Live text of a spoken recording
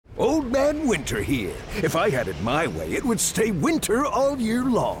Old Man Winter here. If I had it my way, it would stay winter all year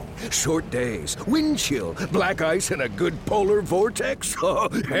long. Short days, wind chill, black ice, and a good polar vortex. Oh,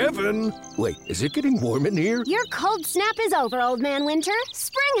 heaven. Wait, is it getting warm in here? Your cold snap is over, Old Man Winter.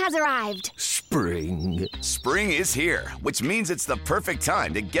 Spring has arrived. Spring. Spring is here, which means it's the perfect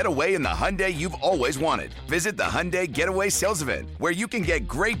time to get away in the Hyundai you've always wanted. Visit the Hyundai Getaway Sales Event, where you can get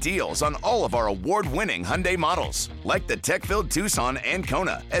great deals on all of our award-winning Hyundai models, like the tech-filled Tucson and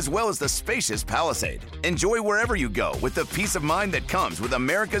Kona, as well as the spacious Palisade. Enjoy wherever you go with the peace of mind that comes with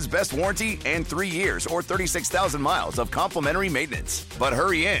America's best warranty and 3 years or 36,000 miles of complimentary maintenance. But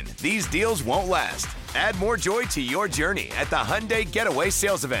hurry in, these deals won't last. Add more joy to your journey at the Hyundai Getaway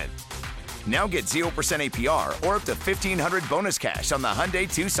Sales Event. Now get 0% APR or up to $1,500 bonus cash on the Hyundai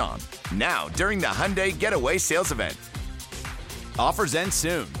Tucson. Now, during the Hyundai Getaway Sales Event. Offers end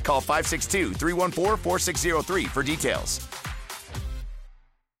soon. Call 562-314-4603 for details.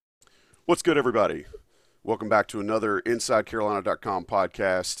 What's good, everybody? Welcome back to another InsideCarolina.com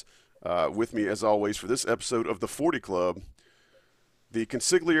podcast. With me, as always, for this episode of the 40 Club, the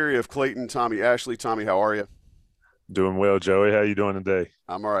consigliere of Clayton, Tommy Ashley. Tommy, how are you? Doing well, Joey. How you doing today?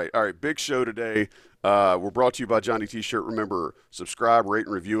 I'm all right. All right, big show today. We're brought to you by Johnny T-Shirt. Remember, subscribe, rate,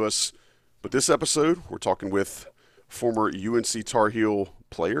 and review us. But this episode, we're talking with former UNC Tar Heel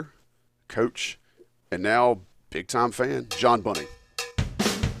player, coach, and now big-time fan, John Bunting.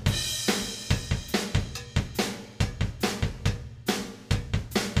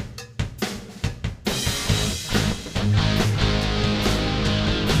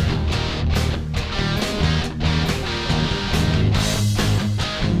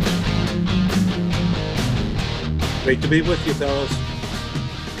 Great to be with you, fellas.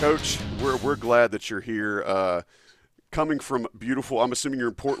 Coach, we're glad that you're here. Coming from beautiful, I'm assuming you're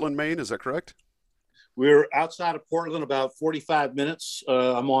in Portland, Maine. Is that correct? We're outside of Portland, about 45 minutes.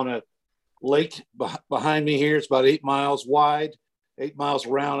 I'm on a lake behind me here. It's about 8 miles wide, 8 miles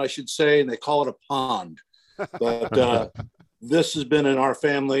around, I should say, and they call it a pond. But this has been in our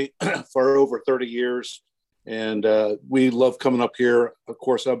family for over 30 years, and we love coming up here. Of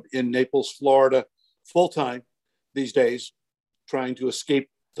course, I'm in Naples, Florida, full-time these days, trying to escape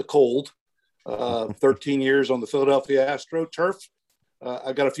the cold. 13 years on the Philadelphia AstroTurf.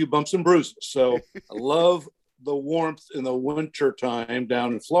 I got a few bumps and bruises. So I love the warmth in the winter time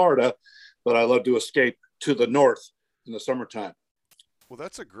down in Florida, but I love to escape to the north in the summertime. Well,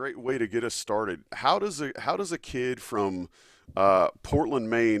 that's a great way to get us started. How does a kid from Portland,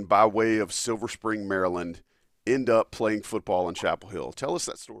 Maine, by way of Silver Spring, Maryland, end up playing football in Chapel Hill? Tell us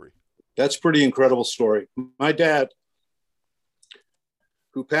that story. That's a pretty incredible story. My dad,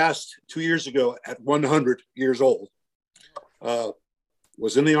 who passed 2 years ago at 100 years old,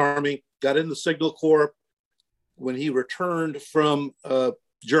 was in the Army, got in the Signal Corps. When he returned from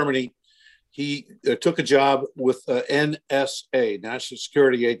Germany, he took a job with NSA, National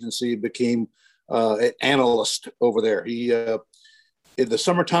Security Agency, became an analyst over there. He, in the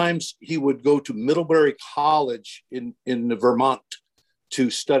summer times, he would go to Middlebury College in Vermont to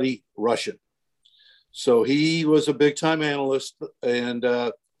study Russian. So he was a big-time analyst, and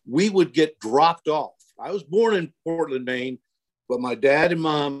we would get dropped off. I was born in Portland, Maine, but my dad and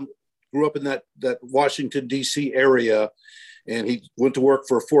mom grew up in that Washington, D.C. area, and he went to work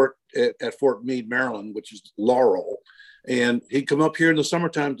for at Fort Meade, Maryland, which is Laurel. And he'd come up here in the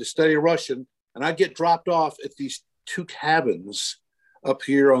summertime to study Russian, and I'd get dropped off at these two cabins up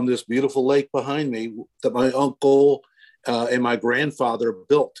here on this beautiful lake behind me that my uncle and my grandfather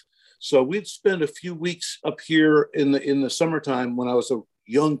built. So we'd spend a few weeks up here in the summertime when I was a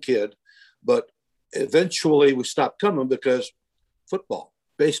young kid, but eventually we stopped coming because football,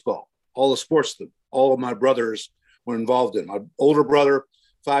 baseball, all the sports that all of my brothers were involved in. My older brother,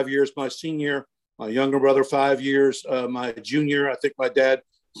 5 years my senior, my younger brother, 5 years my junior. I think my dad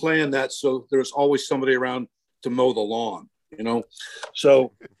planned that so there's always somebody around to mow the lawn, you know.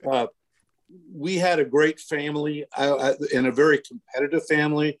 So we had a great family and a very competitive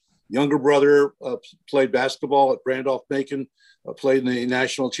family. Younger brother played basketball at Randolph-Macon, played in the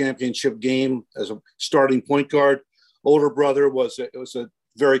national championship game as a starting point guard. Older brother was a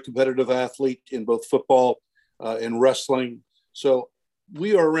very competitive athlete in both football and wrestling. So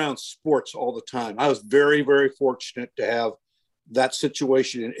we are around sports all the time. I was very, very fortunate to have that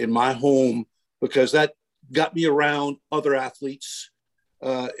situation in my home because that got me around other athletes.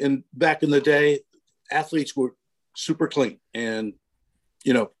 And back in the day, athletes were super clean and,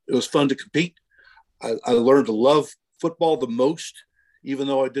 you know, it was fun to compete. I learned to love football the most, even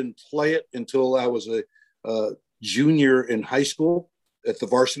though I didn't play it until I was a junior in high school at the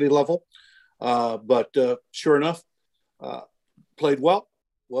varsity level. But sure enough, played well,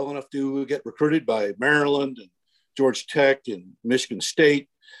 well enough to get recruited by Maryland and Georgia Tech and Michigan State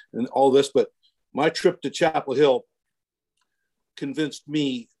and all this. But my trip to Chapel Hill convinced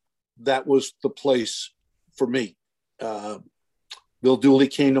me that was the place for me. Bill Dooley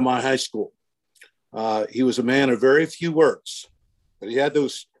came to my high school. He was a man of very few words, but he had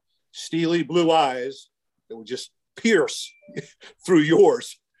those steely blue eyes that would just pierce through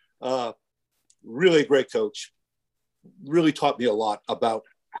yours. Really great coach. Really taught me a lot about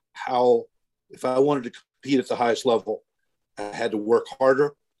how, if I wanted to compete at the highest level, I had to work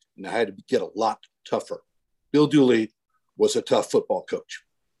harder and I had to get a lot tougher. Bill Dooley was a tough football coach.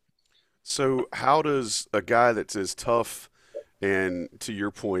 So how does a guy that's as tough and, to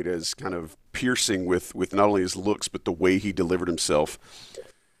your point, as kind of piercing with not only his looks but the way he delivered himself,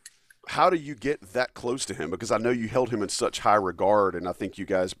 how do you get that close to him? Because I know you held him in such high regard, and I think you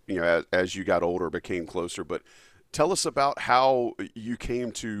guys, as you got older, became closer. But tell us about how you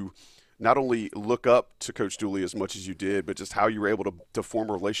came to not only look up to Coach Dooley as much as you did, but just how you were able to form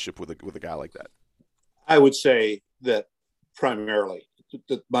a relationship with a guy like that. I would say that primarily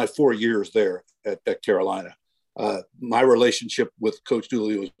my 4 years there at Carolina, my relationship with Coach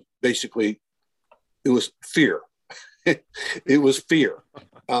Dooley was basically, it was fear. It was fear.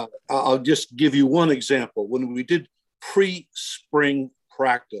 I'll just give you one example. When we did pre-spring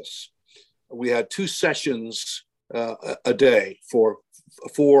practice, we had 2 sessions a day for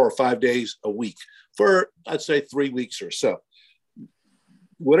 4 or 5 days a week for, I'd say, 3 weeks or so.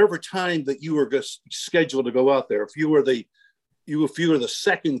 Whatever time that you were scheduled to go out there, if you were the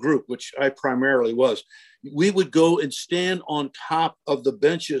second group, which I primarily was, we would go and stand on top of the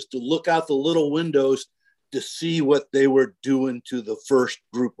benches to look out the little windows to see what they were doing to the first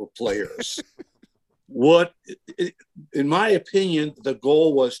group of players. In my opinion, the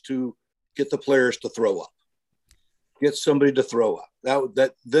goal was to get the players to throw up, get somebody to throw up.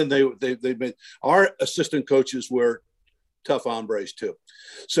 Then they made, our assistant coaches were tough hombres too.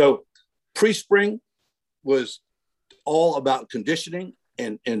 So pre-spring was all about conditioning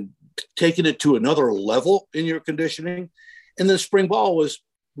and taking it to another level in your conditioning. And then spring ball was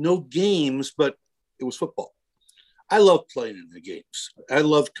no games, but it was football. I love playing in the games. I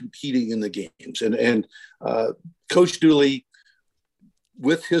love competing in the games. And Coach Dooley,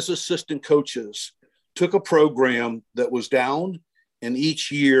 with his assistant coaches, took a program that was down and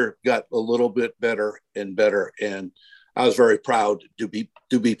each year got a little bit better and better. And I was very proud to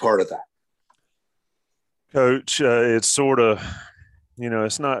be part of that. Coach, it's sort of,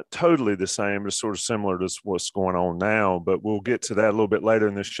 it's not totally the same. It's sort of similar to what's going on now, but we'll get to that a little bit later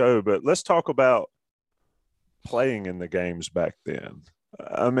in the show. But let's talk about playing in the games back then.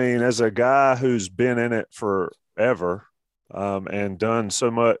 I mean, as a guy who's been in it forever and done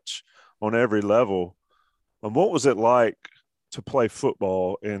so much on every level, what was it like to play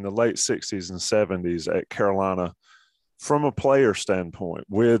football in the late 60s and 70s at Carolina from a player standpoint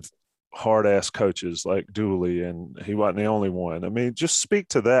with hard-ass coaches like Dooley, and he wasn't the only one? I mean, just speak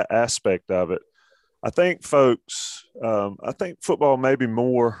to that aspect of it. I think football may be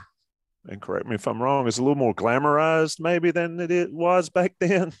more, and correct me if I'm wrong, is a little more glamorized maybe than it was back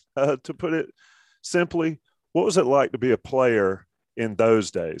then, to put it simply. What was it like to be a player in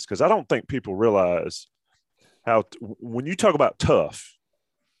those days? Because I don't think people realize how when you talk about tough,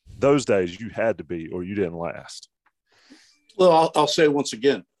 those days you had to be or you didn't last. Well, I'll say once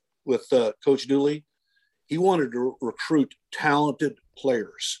again, with Coach Dooley, he wanted to recruit talented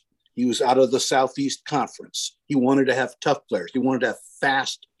players. He was out of the Southeast Conference. He wanted to have tough players. He wanted to have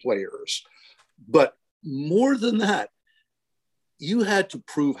fast players. But more than that, you had to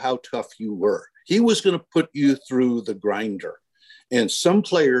prove how tough you were. He was going to put you through the grinder. And some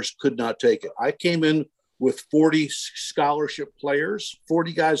players could not take it. I came in with 40 scholarship players,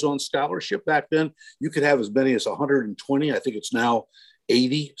 40 guys on scholarship back then. You could have as many as 120. I think it's now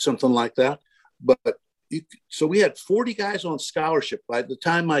 80, something like that. But so we had 40 guys on scholarship. By the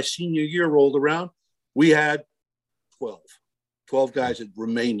time my senior year rolled around, we had 12 guys that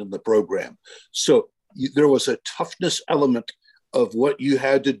remained in the program. So there was a toughness element of what you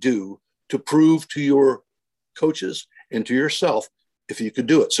had to do to prove to your coaches and to yourself if you could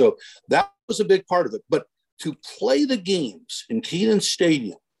do it. So that was a big part of it. But to play the games in Kenan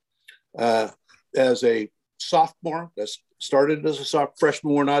Stadium as a sophomore, that started as a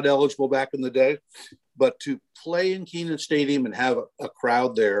freshman, were not eligible back in the day, but to play in Kenan Stadium and have a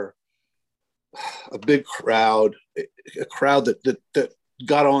crowd there, a big crowd, a crowd that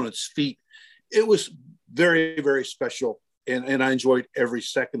got on its feet, it was very, very special. And I enjoyed every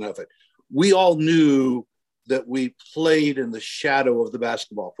second of it. We all knew that we played in the shadow of the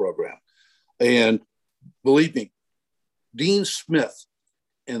basketball program. And believe me, Dean Smith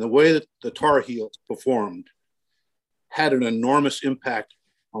and the way that the Tar Heels performed had an enormous impact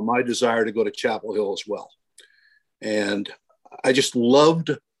on my desire to go to Chapel Hill as well. And I just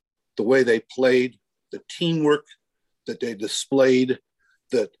loved the way they played, the teamwork that they displayed,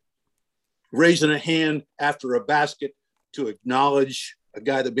 that raising a hand after a basket to acknowledge a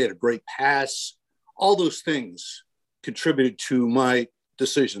guy that made a great pass. All those things contributed to my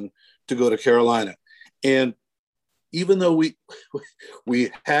decision to go to Carolina. And even though we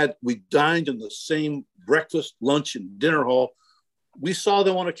dined in the same breakfast, lunch, and dinner hall, we saw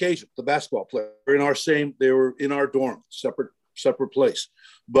them on occasion, the basketball player they were in our dorm, separate place.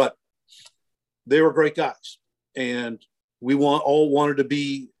 But they were great guys. And we all wanted to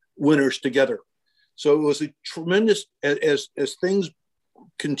be winners together. So it was a tremendous, as things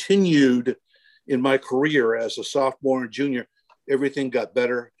continued in my career as a sophomore and junior, everything got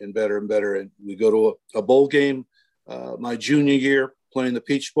better and better and better. And we go to a bowl game my junior year, playing the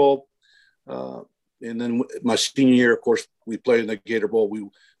Peach Bowl. And then my senior year, of course, we played in the Gator Bowl. We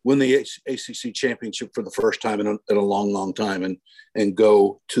win the ACC championship for the first time in a long, long time and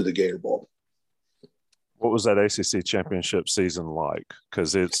go to the Gator Bowl. What was that ACC championship season like?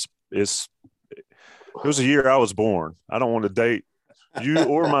 Because it was a year I was born. I don't want to date you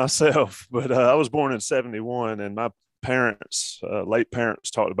or myself, but I was born in 71, and my parents, late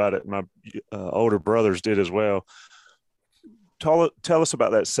parents, talked about it. My older brothers did as well. Tell us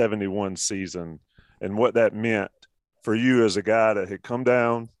about that 71 season and what that meant for you as a guy that had come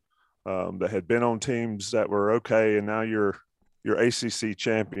down, that had been on teams that were okay, and now you're ACC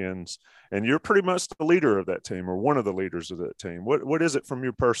champions, and you're pretty much the leader of that team, or one of the leaders of that team. What is it from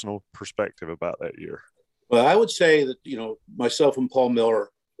your personal perspective about that year? Well, I would say that, myself and Paul Miller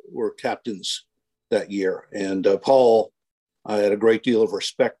were captains that year. And Paul, I had a great deal of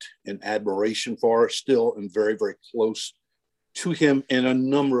respect and admiration for. Still am very, very close to him and a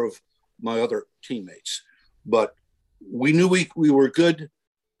number of my other teammates. But we knew we were good.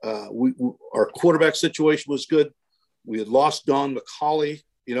 Our quarterback situation was good. We had lost Don McCauley,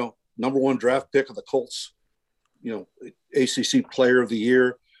 number one draft pick of the Colts, ACC player of the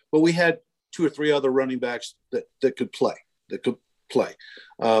year. But we had two or three other running backs that could play.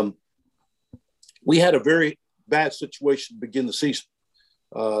 We had a very bad situation to begin the season.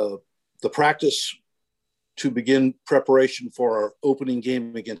 The practice to begin preparation for our opening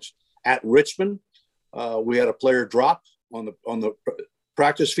game at Richmond, we had a player drop on the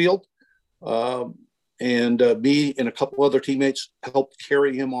practice field, and me and a couple other teammates helped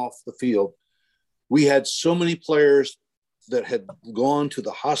carry him off the field. We had so many players that had gone to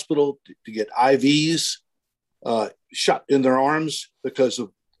the hospital to get IVs shot in their arms because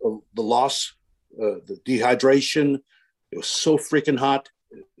of the loss, the dehydration. It was so freaking hot.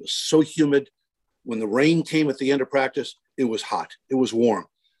 It was so humid. When the rain came at the end of practice, it was hot. It was warm.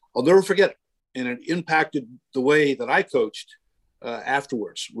 I'll never forget it. And it impacted the way that I coached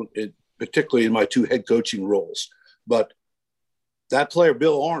afterwards, particularly in my two head coaching roles. But that player,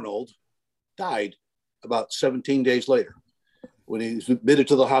 Bill Arnold, died about 17 days later. When he was admitted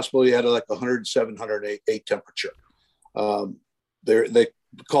to the hospital, he had like 107, 108 temperature. They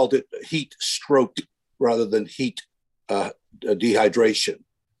called it heat stroke rather than heat dehydration.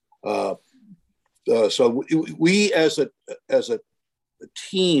 So we as a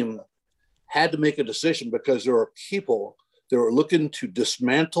team had to make a decision because there were people that were looking to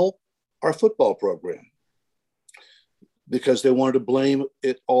dismantle our football program because they wanted to blame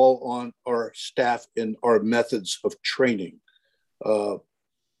it all on our staff and our methods of training.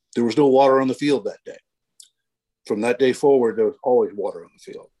 There was no water on the field that day. From that day forward, there was always water on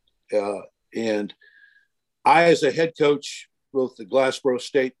the field. And I, as a head coach, both at Glassboro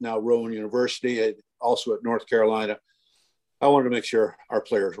State, now Rowan University, and also at North Carolina, I wanted to make sure our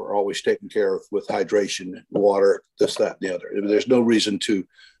players were always taken care of with hydration, water, this, that, and the other. There's no reason to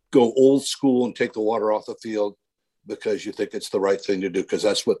go old school and take the water off the field because you think it's the right thing to do, because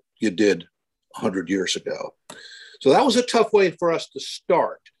that's what you did 100 years ago. So that was a tough way for us to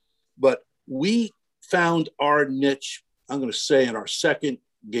start. But we found our niche, I'm going to say, in our second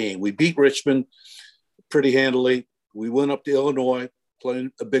game. We beat Richmond pretty handily. We went up to Illinois,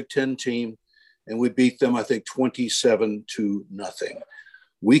 playing a Big Ten team, and we beat them, I think, 27-0.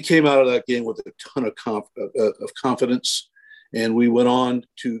 We came out of that game with a ton of confidence, and we went on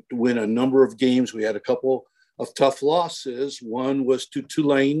to win a number of games. We had a couple of tough losses. One was to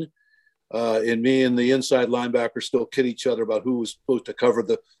Tulane, and me and the inside linebacker still kid each other about who was supposed to cover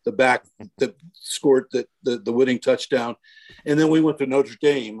the back that scored the winning touchdown. And then we went to Notre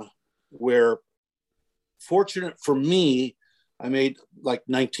Dame, where, fortunate for me, I made like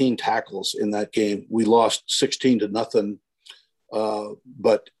 19 tackles in that game. We lost 16-0.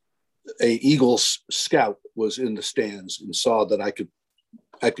 but a Eagles scout was in the stands and saw that I could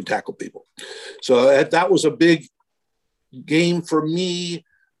tackle people. So that was a big game for me.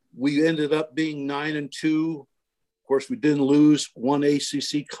 We ended up being 9-2. Of course, we didn't lose one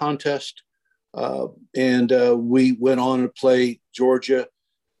ACC contest. And we went on to play Georgia,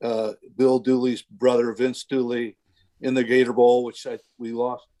 Bill Dooley's brother, Vince Dooley, in the Gator Bowl, which we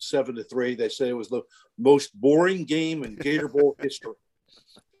lost 7-3. They say it was the most boring game in Gator Bowl history.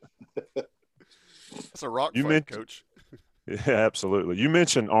 That's a rock fight, Coach. Yeah, absolutely. You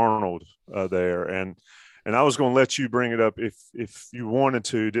mentioned Arnold there, and I was going to let you bring it up if you wanted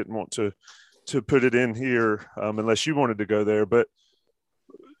to, didn't want to put it in here unless you wanted to go there. But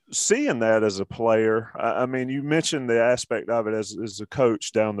seeing that as a player, I mean, you mentioned the aspect of it as a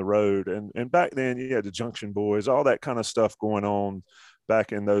coach down the road, and back then you had the Junction Boys, all that kind of stuff going on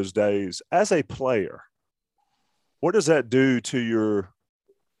back in those days. As a player, what does that do to your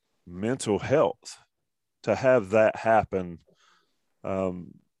mental health to have that happen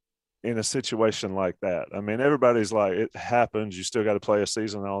in a situation like that? I mean, everybody's like, it happens, you still got to play a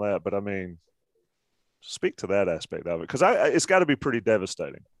season and all that, but I mean, speak to that aspect of it, because it's got to be pretty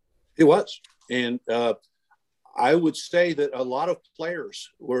devastating. It was. And I would say that a lot of players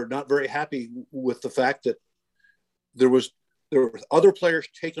were not very happy with the fact that there were other players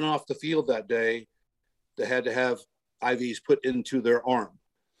taken off the field that day that had to have IVs put into their arm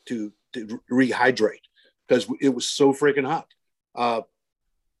to rehydrate because it was so freaking hot.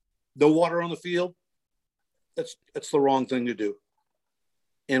 No water on the field. That's the wrong thing to do.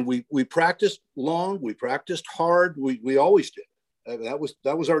 And we practiced long. We practiced hard. We always did.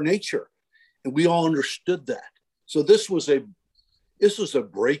 That was our nature, and we all understood that. So this was a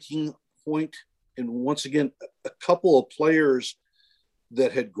breaking point. And once again, a couple of players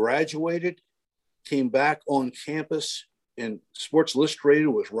that had graduated came back on campus, and Sports Illustrated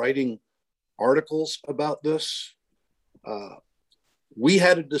was writing articles about this. We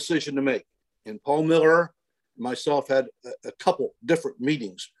had a decision to make, and Paul Miller, myself, had a couple different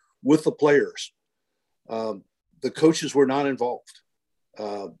meetings with the players. The coaches were not involved.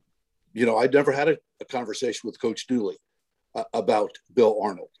 I'd never had a conversation with Coach Dooley about Bill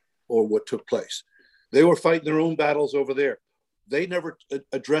Arnold or what took place. They were fighting their own battles over there. They never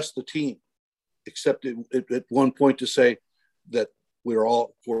addressed the team, except at one point to say that we were all,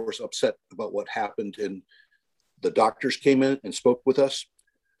 of course, upset about what happened. And the doctors came in and spoke with us.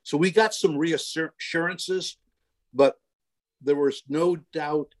 So we got some reassurances, but there was no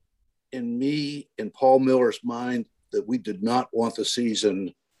doubt in me and Paul Miller's mind that we did not want the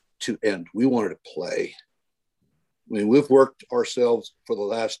season to end. We wanted to play. I mean, we've worked ourselves for the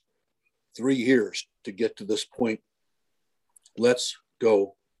last 3 years to get to this point. Let's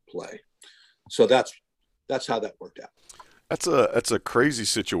go play. So that's how that worked out. That's a crazy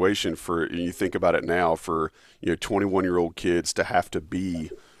situation for, you think about it now, for 21-year-old kids to have to be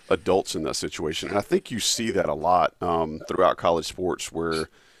adults in that situation. And I think you see that a lot throughout college sports, where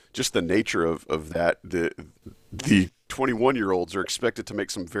just the nature of that, the 21-year-olds are expected to make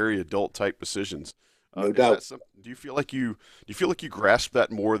some very adult type decisions. No doubt. Do you feel like you grasp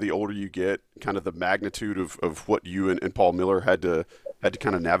that more the older you get, kind of the magnitude of what you and Paul Miller had to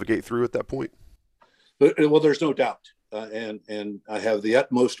kind of navigate through at that point? Well, there's no doubt. And I have the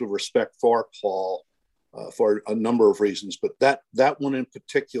utmost of respect for Paul for a number of reasons, but that one in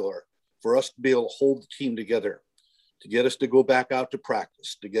particular, for us to be able to hold the team together, to get us to go back out to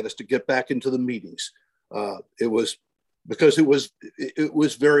practice, to get us to get back into the meetings, it was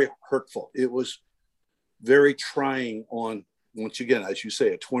very hurtful. It was very trying on, once again, as you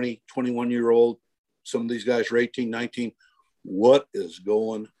say, a 20, 21-year-old. Some of these guys are 18, 19. What is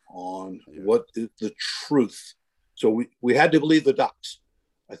going on? Yeah. What is the truth? So we had to believe the docs.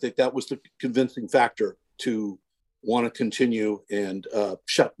 I think that was the convincing factor to want to continue and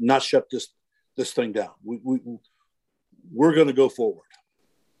not shut this thing down. We're going to go forward.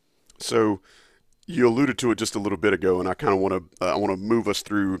 So you alluded to it just a little bit ago, and I kind of want to move us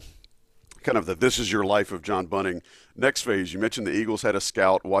through kind of this is your life of John Bunting. Next phase, you mentioned the Eagles had a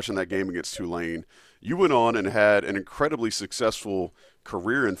scout watching that game against Tulane. You went on and had an incredibly successful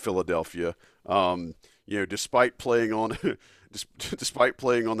career in Philadelphia. Despite playing on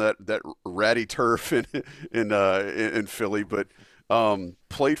that ratty turf in Philly, but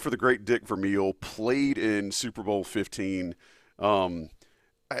played for the great Dick Vermeil, played in Super Bowl 15. Kind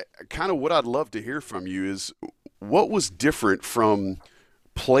of what I'd love to hear from you is what was different from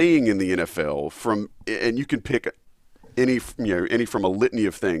playing in the NFL, and you can pick any from a litany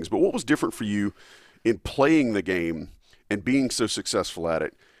of things, but what was different for you in playing the game and being so successful at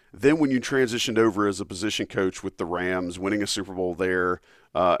it then when you transitioned over as a position coach with the Rams, winning a Super Bowl there,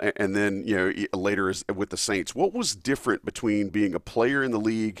 and then later with the Saints, what was different between being a player in the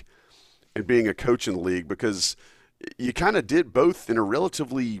league and being a coach in the league? Because you kind of did both in a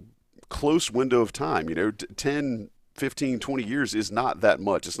relatively close window of time. 10, 15, 20 years is not that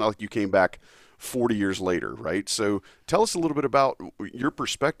much. It's not like you came back 40 years later, right? So tell us a little bit about your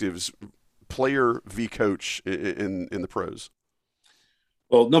perspectives, player v. coach in the pros.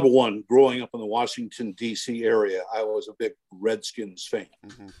 Well, number one, growing up in the Washington, D.C. area, I was a big Redskins fan.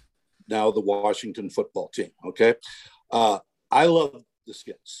 Mm-hmm. Now the Washington football team, okay? I love the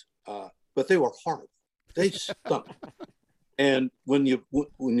Skins, but they were horrible. They stunk. And when you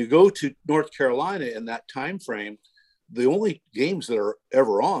go to North Carolina in that time frame, the only games that are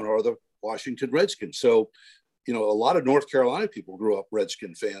ever on are the Washington Redskins. So, a lot of North Carolina people grew up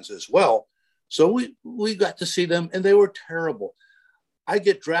Redskin fans as well. So we got to see them, and they were terrible. I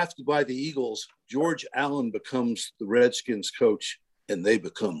get drafted by the Eagles. George Allen becomes the Redskins coach, and they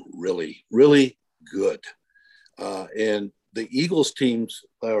become really, really good. And the Eagles teams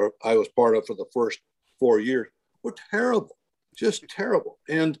I was part of for the first 4 years were terrible, just terrible.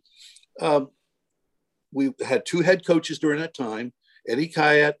 And we had two head coaches during that time, Eddie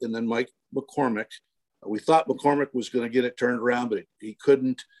Kayat and then Mike McCormick. We thought McCormick was going to get it turned around, but he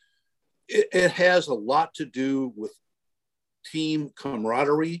couldn't. It has a lot to do with team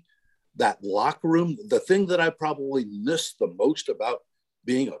camaraderie, that locker room. The thing that I probably missed the most about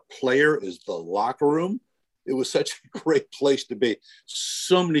being a player is the locker room. It was such a great place to be.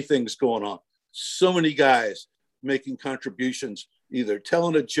 So many things going on. So many guys making contributions, either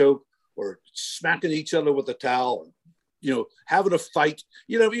telling a joke or smacking each other with a towel, having a fight.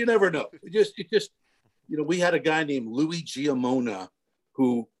 You never know. It just, we had a guy named Louis Giamona,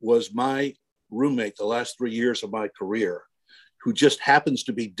 who was my roommate the last 3 years of my career, who just happens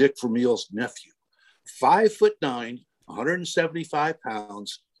to be Dick Vermeil's nephew. 5'9", 175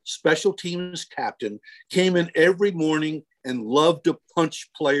 pounds, special teams captain, came in every morning and loved to punch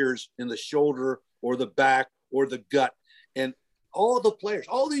players in the shoulder or the back or the gut. And all the players,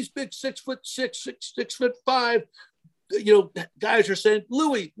 all these big 6'6", 6'5", guys are saying,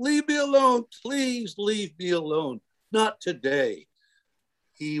 Louis, leave me alone. Please leave me alone. Not today.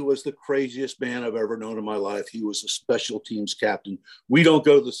 He was the craziest man I've ever known in my life. He was a special teams captain. We don't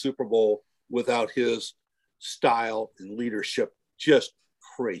go to the Super Bowl without his style and leadership. Just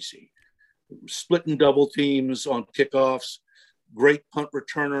crazy. Splitting double teams on kickoffs, great punt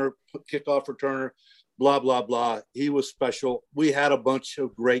returner, kickoff returner, blah, blah, blah. He was special. We had a bunch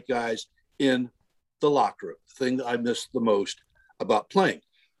of great guys in the locker room. The thing that I missed the most about playing.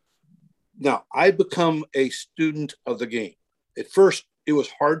 Now, I become a student of the game. At first, it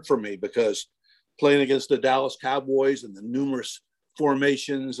was hard for me because playing against the Dallas Cowboys and the numerous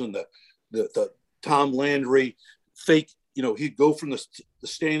formations and the Tom Landry fake, he'd go from the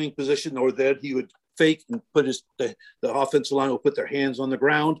standing position, or then he would fake and put the offensive line would put their hands on the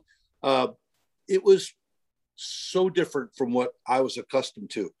ground. It was so different from what I was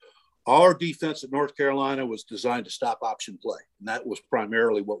accustomed to. Our defense at North Carolina was designed to stop option play. And that was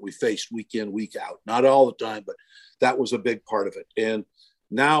primarily what we faced week in, week out. Not all the time, but that was a big part of it. And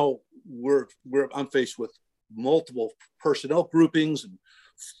now I'm faced with multiple personnel groupings and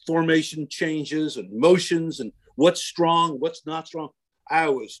formation changes and motions and what's strong, what's not strong. I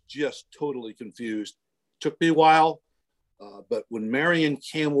was just totally confused. Took me a while. But when Marion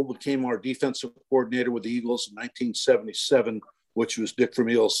Campbell became our defensive coordinator with the Eagles in 1977, which was Dick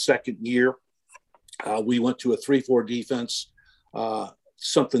Vermeil's second year, we went to a 3-4 defense,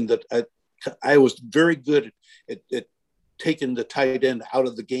 something that I was very good at taking the tight end out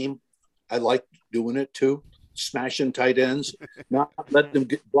of the game. I liked doing it too, smashing tight ends, not letting them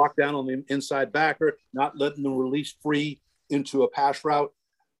get blocked down on the inside backer, not letting them release free into a pass route.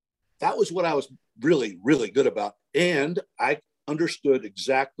 That was what I was really, really good about. And I understood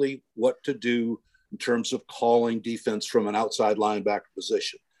exactly what to do in terms of calling defense from an outside linebacker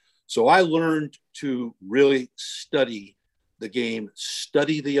position. So I learned to really study the game,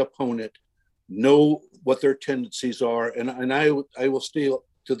 study the opponent, know what their tendencies are. And I will still,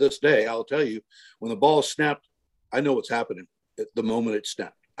 to this day, I'll tell you, when the ball is snapped, I know what's happening at the moment it's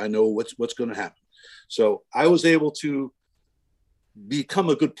snapped. I know what's going to happen. So I was able to become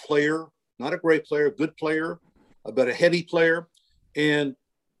a good player, not a great player, good player, but a heady player. And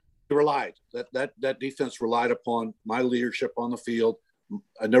that defense relied upon my leadership on the field.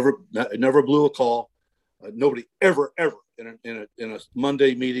 I never blew a call. Nobody ever in a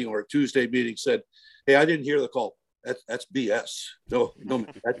Monday meeting or a Tuesday meeting said, "Hey, I didn't hear the call." That's BS. No,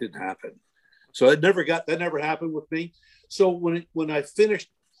 that didn't happen. So that never happened with me. So when I finished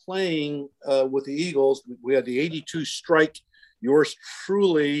playing with the Eagles. We had the 82 strike. Yours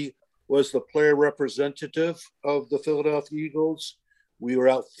truly was the player representative of the Philadelphia Eagles. We were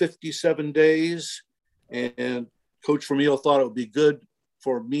out 57 days, and Coach Vermeil thought it would be good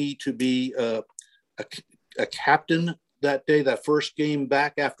for me to be a captain that day, that first game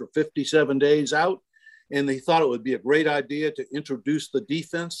back after 57 days out. And they thought it would be a great idea to introduce the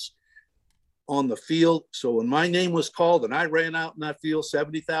defense on the field. So when my name was called and I ran out in that field,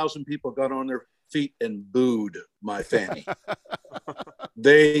 70,000 people got on their feet and booed my Fanny.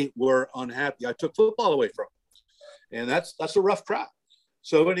 They were unhappy. I took football away from them. And that's a rough crowd.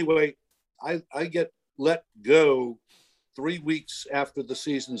 So anyway, I get let go 3 weeks after the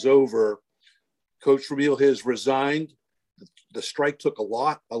season's over. Coach Vermeil has resigned. The strike took a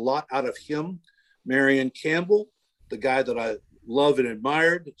lot out of him. Marion Campbell, the guy that I love and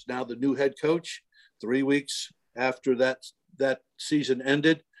admired, is now the new head coach. 3 weeks after that season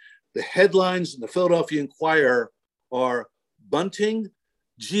ended, the headlines in the Philadelphia Inquirer are Bunting,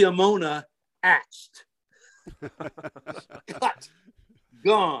 Giamona axed. Cut.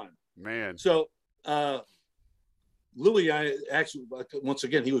 Gone. Man. So Louis, I actually, once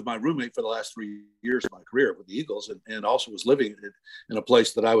again, he was my roommate for the last 3 years of my career with the Eagles, and also was living in a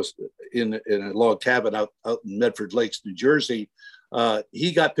place that I was in a log cabin out in Medford Lakes, New Jersey.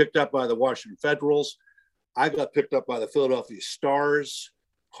 He got picked up by the Washington Federals. I got picked up by the Philadelphia Stars.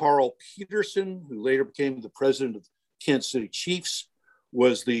 Carl Peterson, who later became the president of Kansas City Chiefs,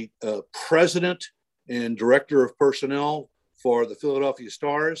 was the president and director of personnel for the Philadelphia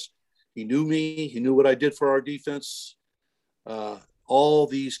Stars. He knew me. He knew what I did for our defense. All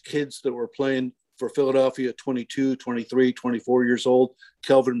these kids that were playing for Philadelphia, 22, 23, 24 years old,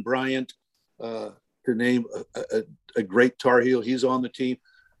 Kelvin Bryant, to name a great Tar Heel. He's on the team.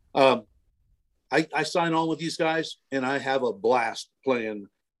 I sign on with these guys, and I have a blast playing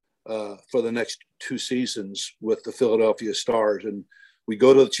for the next 2 seasons with the Philadelphia Stars. And we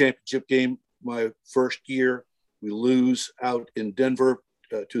go to the championship game my first year. We lose out in Denver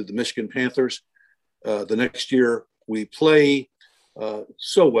to the Michigan Panthers. The next year we play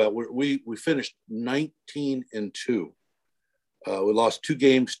so well. We finished 19-2. We lost 2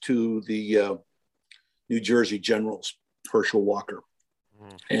 games to the New Jersey Generals, Herschel Walker.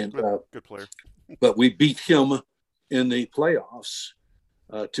 And good player. But we beat him in the playoffs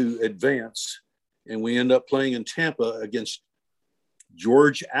to advance. And we end up playing in Tampa against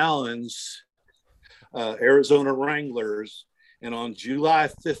George Allen's Arizona Wranglers. And on July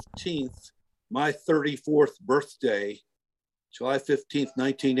 15th, my 34th birthday, July 15th,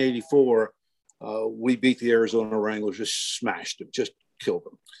 1984, we beat the Arizona Wranglers, just smashed them, just killed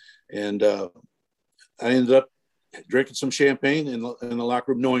them. And I ended up drinking some champagne in the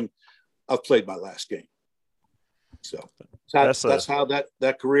locker room, knowing I've played my last game. So that's how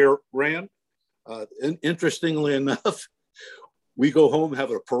that career ran. Interestingly enough, we go home,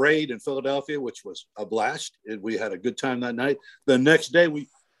 have a parade in Philadelphia, which was a blast. And we had a good time that night. The next day, we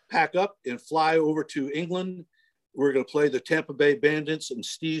pack up and fly over to England. We're going to play the Tampa Bay Bandits and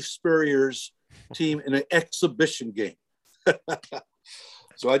Steve Spurrier's team in an exhibition game.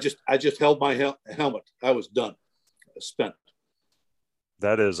 So I just held my helmet. I was done. I was spent.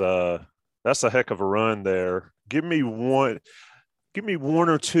 That's a heck of a run there. Give me one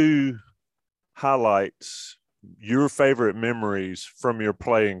or two highlights, your favorite memories from your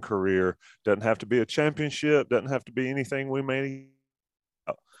playing career. Doesn't have to be a championship, doesn't have to be anything we may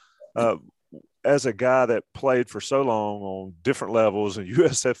as a guy that played for so long on different levels and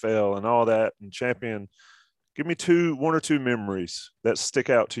USFL and all that and champion, give me one or two memories that stick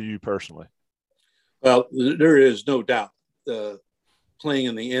out to you personally. Well, there is no doubt playing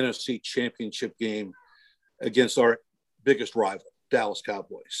in the NFC Championship game against our biggest rival, Dallas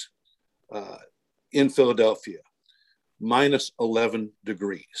Cowboys, in Philadelphia, minus 11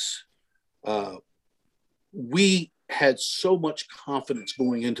 degrees. We had so much confidence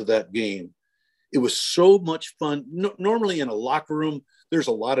going into that game. It was so much fun. Normally in a locker room, there's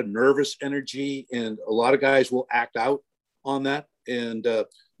a lot of nervous energy and a lot of guys will act out on that. And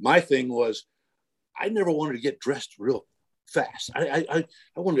my thing was, I never wanted to get dressed real fast. I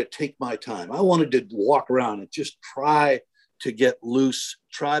wanted to take my time. I wanted to walk around and just try to get loose,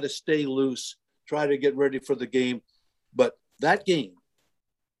 try to stay loose, try to get ready for the game. But that game,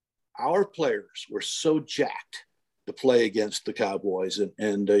 our players were so jacked to play against the Cowboys.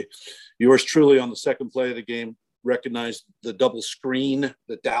 And yours truly on the second play of the game recognized the double screen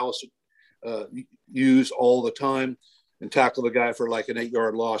that Dallas used all the time and tackled a guy for like an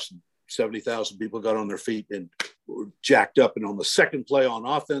 8-yard loss. 70,000 people got on their feet and were jacked up. And on the second play on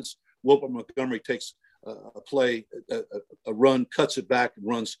offense, Wilbur Montgomery takes a run, cuts it back and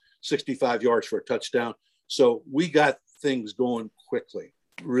runs 65 yards for a touchdown. So we got things going quickly,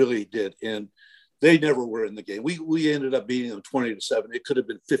 really did. And they never were in the game. We ended up beating them 20-7. It could have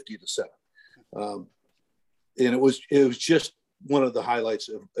been 50-7. And it was just one of the highlights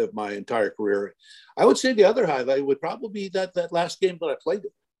of my entire career. I would say the other highlight would probably be that last game that I played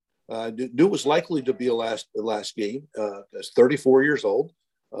it. I knew it was likely to be the last game. I was 34 years old.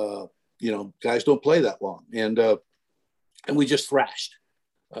 Guys don't play that long, and we just thrashed.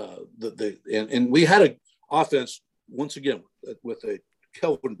 And we had an offense once again with a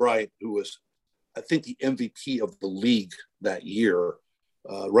Kelvin Bryant, who was, I think, the MVP of the league that year,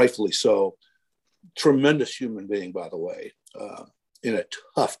 rightfully so. Tremendous human being, by the way, and a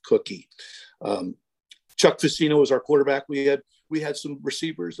tough cookie. Chuck Facino was our quarterback. We had some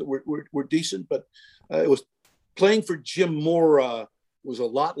receivers that were decent, but it was playing for Jim Mora was a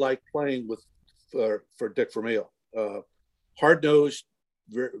lot like playing for Dick Vermeil. Hard-nosed,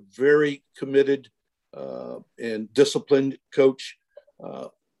 very, very committed, and disciplined coach.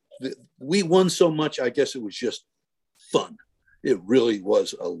 We won so much, I guess it was just fun. It really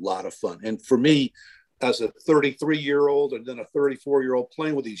was a lot of fun. And for me, as a 33-year-old and then a 34-year-old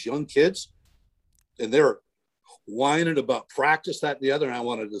playing with these young kids, and they're whining about practice, that, and the other, and I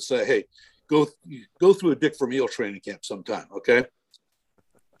wanted to say, hey, go through a Dick Vermeil training camp sometime, okay?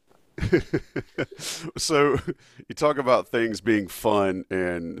 So you talk about things being fun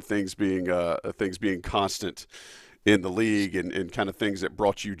and things being constant in the league and kind of things that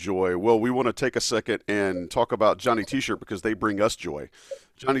brought you joy. Well, we want to take a second and talk about Johnny T-Shirt because they bring us joy.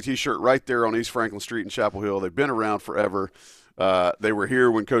 Johnny T-Shirt right there on East Franklin Street in Chapel Hill. They've been around forever. They were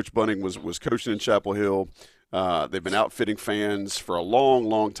here when Coach Bunting was coaching in Chapel Hill. They've been outfitting fans for a long,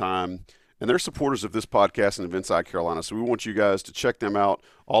 long time. And they're supporters of this podcast and of Inside Carolina. So we want you guys to check them out.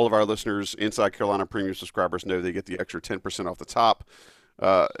 All of our listeners, Inside Carolina Premium subscribers, know they get the extra 10% off the top.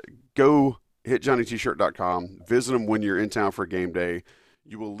 Go hit JohnnyTshirt.com. Visit them when you're in town for a game day.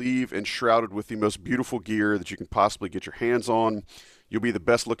 You will leave enshrouded with the most beautiful gear that you can possibly get your hands on. You'll be the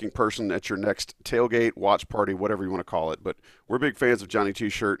best-looking person at your next tailgate, watch party, whatever you want to call it. But we're big fans of Johnny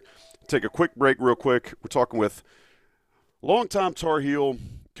T-Shirt. Take a quick break real quick. We're talking with longtime Tar Heel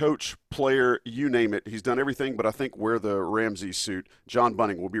coach, player, you name it. He's done everything but I think wear the Ramsey suit. John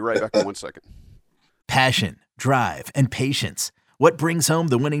Bunting. We'll be right back in 1 second. Passion, drive, and patience. What brings home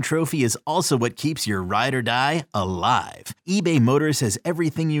the winning trophy is also what keeps your ride or die alive. eBay Motors has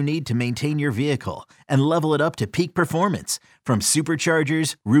everything you need to maintain your vehicle and level it up to peak performance, from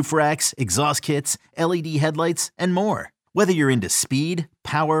superchargers, roof racks, exhaust kits, LED headlights, and more. Whether you're into speed,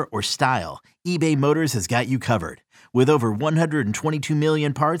 power, or style, eBay Motors has got you covered. With over 122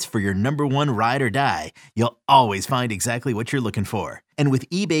 million parts for your number one ride or die, you'll always find exactly what you're looking for. And with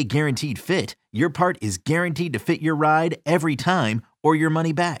eBay Guaranteed Fit, your part is guaranteed to fit your ride every time or your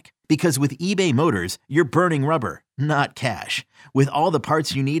money back. Because with eBay Motors, you're burning rubber, not cash. With all the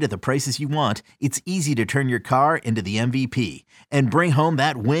parts you need at the prices you want, it's easy to turn your car into the MVP and bring home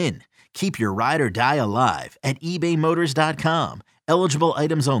that win. Keep your ride or die alive at ebaymotors.com. Eligible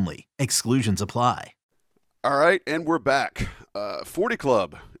items only. Exclusions apply. All right, and we're back. 40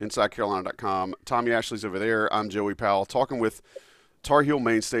 Club, InsideCarolina.com. Tommy Ashley's over there. I'm Joey Powell, talking with Tar Heel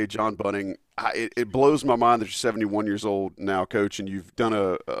mainstay John Bunting. It blows my mind that you're 71 years old now, Coach, and you've done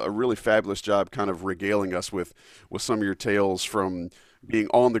a really fabulous job kind of regaling us with some of your tales from being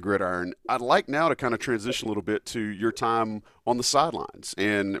on the gridiron. I'd like now to kind of transition a little bit to your time on the sidelines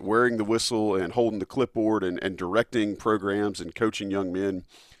and wearing the whistle and holding the clipboard and directing programs and coaching young men.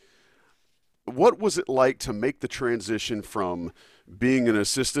 What was it like to make the transition from being an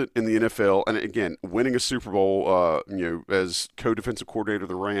assistant in the NFL and, again, winning a Super Bowl, as co-defensive coordinator of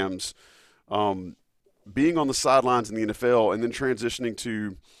the Rams, being on the sidelines in the NFL, and then transitioning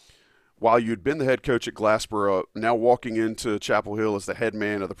to, while you'd been the head coach at Glassboro, now walking into Chapel Hill as the head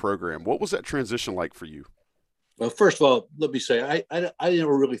man of the program? What was that transition like for you? Well, first of all, let me say, I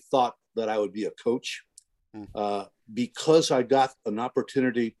never really thought that I would be a coach because I got an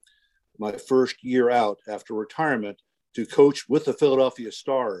opportunity my first year out after retirement to coach with the Philadelphia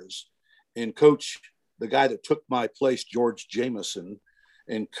Stars and coach the guy that took my place, George Jameson,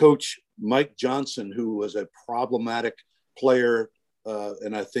 and coach Mike Johnson, who was a problematic player.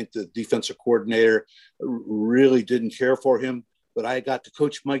 And I think the defensive coordinator really didn't care for him, but I got to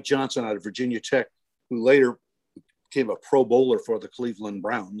coach Mike Johnson out of Virginia Tech, who later became a Pro Bowler for the Cleveland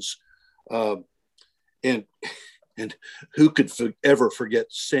Browns. And who could ever forget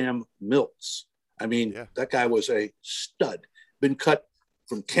Sam Mills? I mean, That guy was a stud. Been cut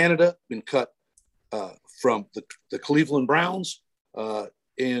from Canada, been cut from the Cleveland Browns,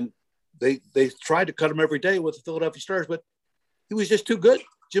 and they tried to cut him every day with the Philadelphia Stars, but he was just too good.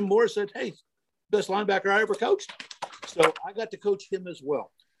 Jim Morris said, "Hey, best linebacker I ever coached." So I got to coach him as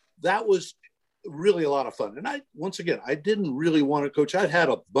well. That was really a lot of fun. And I didn't really want to coach. I'd had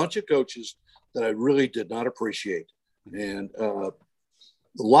a bunch of coaches that I really did not appreciate. And a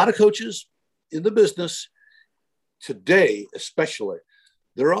lot of coaches in the business today, especially,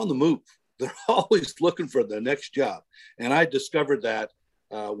 they're on the move. They're always looking for the next job. And I discovered that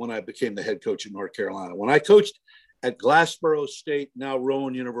when I became the head coach in North Carolina. When I coached at Glassboro State, now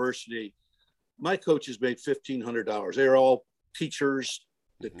Rowan University, my coaches made $1,500. They were all teachers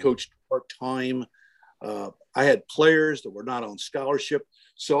that coached part-time. I had players that were not on scholarship.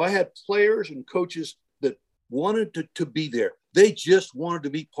 So I had players and coaches that wanted to be there. They just wanted to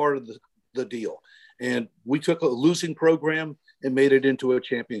be part of the deal. And we took a losing program and made it into a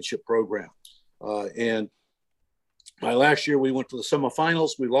championship program. And my last year, we went to the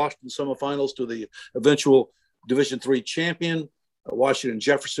semifinals. We lost in the semifinals to the eventual Division III champion, Washington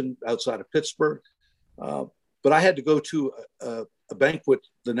Jefferson, outside of Pittsburgh. But I had to go to a banquet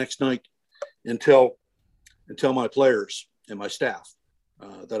the next night and tell my players and my staff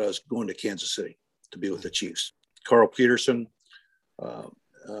that I was going to Kansas City to be with the Chiefs. Carl Peterson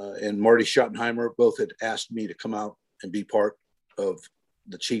and Marty Schottenheimer both had asked me to come out and be part of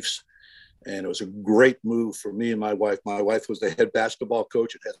the Chiefs. And it was a great move for me and my wife. My wife was the head basketball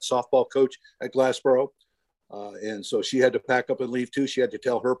coach and head softball coach at Glassboro. And so she had to pack up and leave too. She had to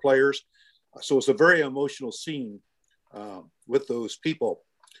tell her players. So it's a very emotional scene with those people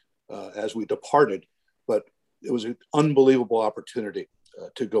as we departed. But it was an unbelievable opportunity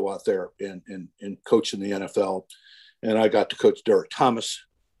to go out there and coach in the NFL. And I got to coach Derek Thomas,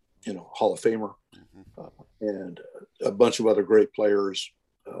 Hall of Famer, and a bunch of other great players.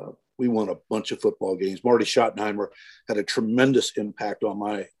 We won a bunch of football games. Marty Schottenheimer had a tremendous impact on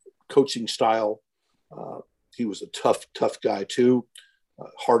my coaching style. He was a tough guy too,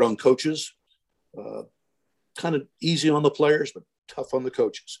 hard on coaches, kind of easy on the players, but tough on the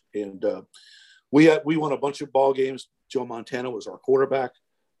coaches. And we won a bunch of ball games. Joe Montana was our quarterback.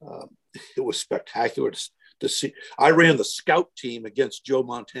 It was spectacular to see. I ran the scout team against Joe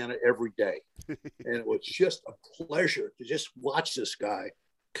Montana every day. And it was just a pleasure to just watch this guy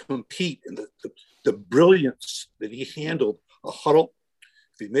compete, and the brilliance that he handled a huddle.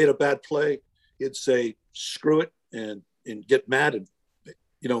 If he made a bad play, he'd say, screw it, and get mad and,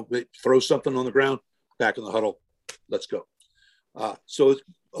 throw something on the ground, back in the huddle, let's go. So it's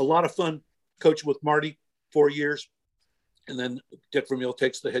a lot of fun coaching with Marty, 4 years. And then Dick Vermeil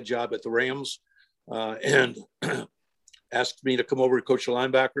takes the head job at the Rams and asked me to come over and coach the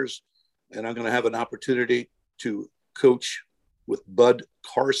linebackers. And I'm going to have an opportunity to coach with Bud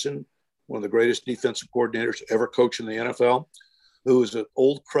Carson, one of the greatest defensive coordinators ever coached in the NFL, who was an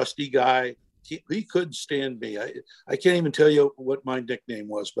old crusty guy. He couldn't stand me. I can't even tell you what my nickname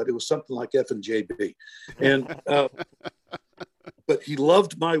was, but it was something like F and JB. And but he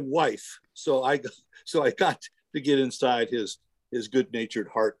loved my wife, so I got to get inside his good-natured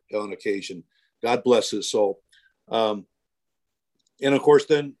heart on occasion. God bless his soul. And of course,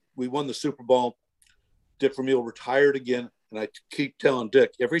 then we won the Super Bowl. Dick Vermeil retired again, and I keep telling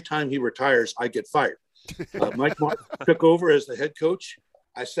Dick, every time he retires, I get fired. Mike Martz took over as the head coach.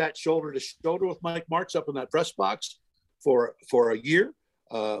 I sat shoulder to shoulder with Mike Martz up in that press box for a year,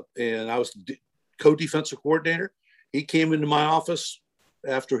 and I was the co-defensive coordinator. He came into my office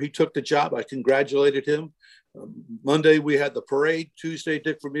after he took the job. I congratulated him. Monday, we had the parade. Tuesday,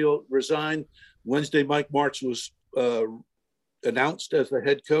 Dick Vermeil resigned. Wednesday, Mike Martz was announced as the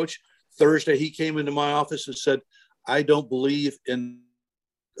head coach. Thursday, he came into my office and said, I don't believe in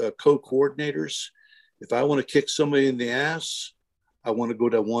co-coordinators. If I want to kick somebody in the ass, I want to go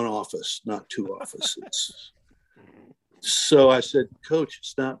to one office, not two offices. So I said, Coach,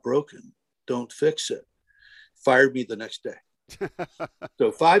 it's not broken. Don't fix it. Fired me the next day.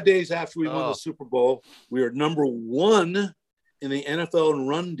 So 5 days after we won the Super Bowl, we were number one in the NFL in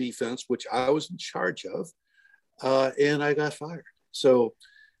run defense, which I was in charge of, and I got fired. So,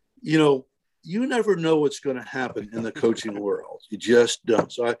 you never know what's going to happen in the coaching world. You just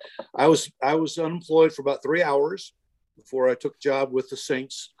don't. So I was unemployed for about 3 hours before I took a job with the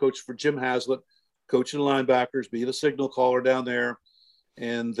Saints, coached for Jim Haslett, coaching linebackers, be the signal caller down there.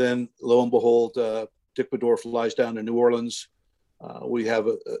 And then lo and behold, Dick Bedore flies down to New Orleans. We have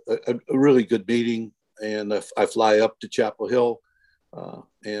a really good meeting, and I fly up to Chapel Hill.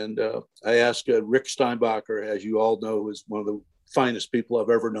 And I asked Rick Steinbacher, as you all know, is one of the finest people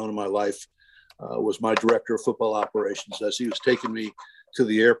I've ever known in my life, was my director of football operations, as he was taking me to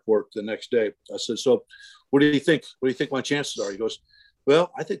the airport the next day. I said, so what do you think? What do you think my chances are? He goes,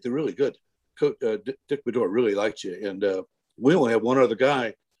 Well, I think they're really good. Dick Bedore really liked you. And we only had one other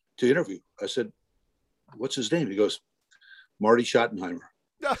guy to interview. I said, what's his name? He goes, Marty Schottenheimer.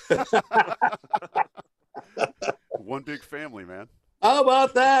 One big family, man. How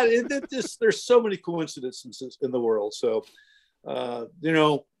about that? There's so many coincidences in the world. So,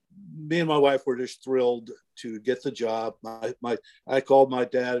 me and my wife were just thrilled to get the job. I called my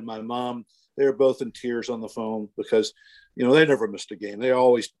dad and my mom. They were both in tears on the phone because, they never missed a game. They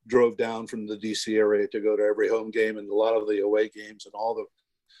always drove down from the DC area to go to every home game and a lot of the away games and all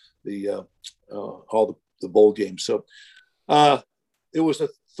the bowl games. So it was a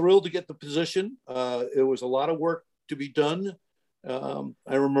thrill to get the position. It was a lot of work to be done.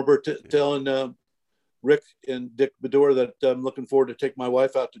 I remember telling Rick and Dick Bedore that I'm looking forward to take my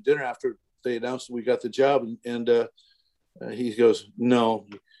wife out to dinner after they announced that we got the job. And he goes, no,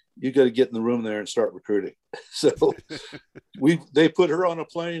 you got to get in the room there and start recruiting. So they put her on a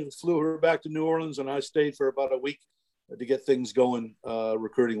plane, flew her back to New Orleans, and I stayed for about a week to get things going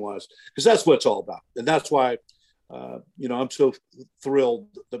recruiting wise, because that's what it's all about. And that's why, I'm so thrilled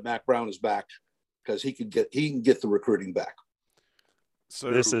that Mac Brown is back, because he can get the recruiting back.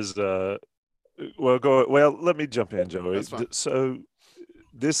 So this is let me jump in, Joey. So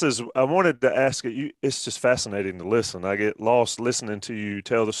I wanted to ask you, it's just fascinating to listen. I get lost listening to you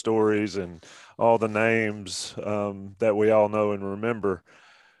tell the stories and all the names that we all know and remember.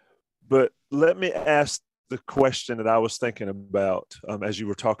 But let me ask the question that I was thinking about as you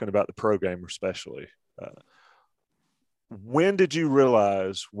were talking about the program, especially. When did you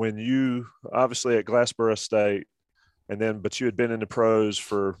realize, when you obviously at Glassboro State, but you had been in the pros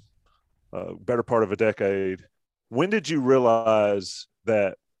for a better part of a decade, when did you realize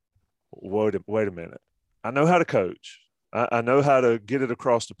that, wait a minute, I know how to coach, I know how to get it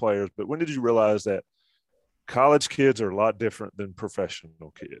across to players, but when did you realize that college kids are a lot different than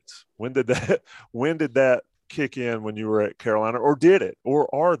professional kids? When did that kick in when you were at Carolina, or did it,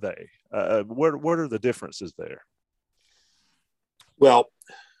 or are they? What are the differences there? Well,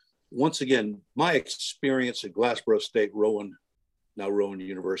 once again, my experience at Glassboro State, now Rowan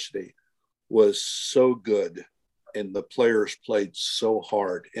University, was so good, and the players played so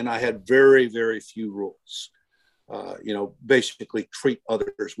hard, and I had very, very few rules. Basically treat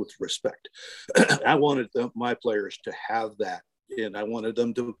others with respect. I wanted my players to have that, and I wanted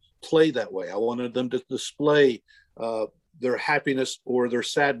them to play that way. I wanted them to display their happiness or their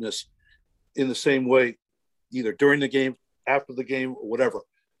sadness in the same way, either during the game, after the game, or whatever.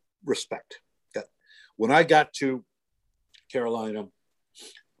 Respect. When I got to Carolina,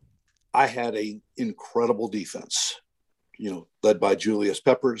 I had an incredible defense, led by Julius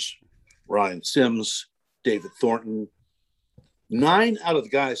Peppers, Ryan Sims, David Thornton. 9 out of the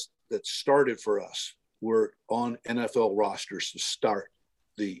guys that started for us were on NFL rosters to start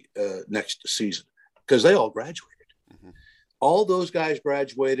the next season, because they all graduated. Mm-hmm. All those guys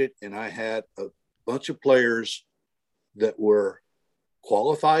graduated, and I had a bunch of players that were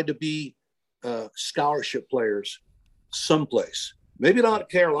qualified to be scholarship players someplace, maybe not at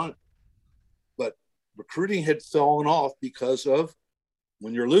Carolina, but recruiting had fallen off because of,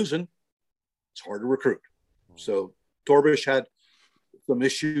 when you're losing, it's hard to recruit. So Torbish had some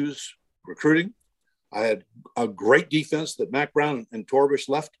issues recruiting. I had a great defense that Mac Brown and Torbish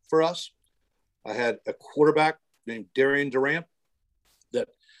left for us. I had a quarterback named Darian Durant that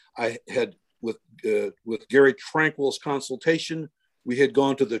I had, with Gary Tranquil's consultation, we had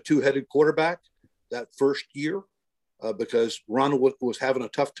gone to the 2-headed quarterback that first year because Ronald was having a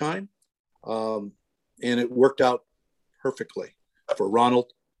tough time. And it worked out perfectly for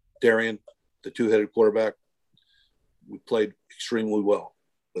Ronald, Darian, the 2-headed quarterback. We played extremely well.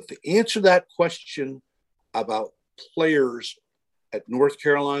 But to answer that question about players at North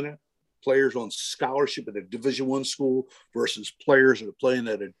Carolina, players on scholarship at a Division I school versus players that are playing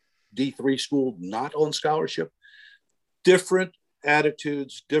at a D3 school not on scholarship, different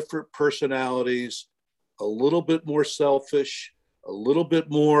attitudes, different personalities, a little bit more selfish, a little bit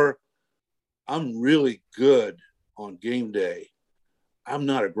more, I'm really good on game day, I'm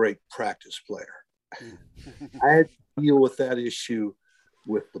not a great practice player. I had to deal with that issue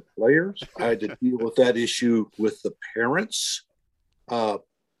with the players. I had to deal with that issue with the parents. As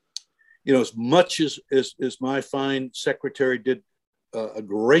much as my fine secretary did a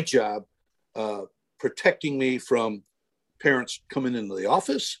great job protecting me from parents coming into the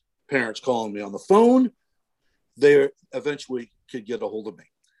office, parents calling me on the phone, they eventually could get a hold of me.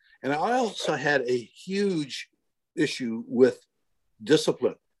 And I also had a huge issue with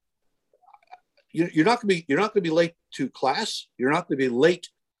discipline. You're not going to be late to class. You're not going to be late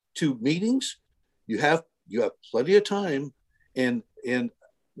to meetings. You have plenty of time. And And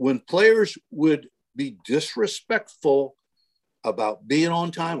when players would be disrespectful about being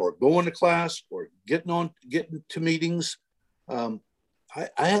on time or going to class or getting to meetings, I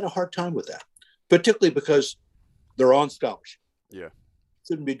had a hard time with that, particularly because they're on scholarship. Yeah.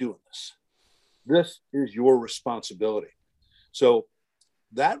 Shouldn't be doing this. This is your responsibility. So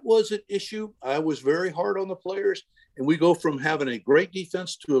that was an issue. I was very hard on the players, and we go from having a great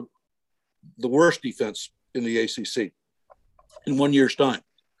defense to the worst defense in the ACC in 1 year's time.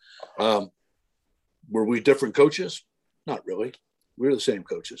 Were we different coaches? Not really. We were the same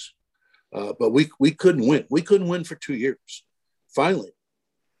coaches, but we couldn't win. We couldn't win for 2 years. Finally,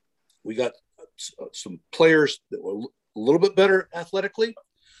 we got some players that were a little bit better athletically,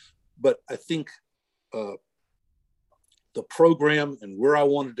 but I think the program and where I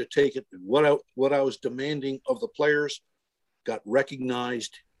wanted to take it and what I was demanding of the players got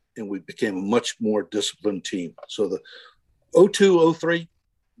recognized, and we became a much more disciplined team. So the 02, 03,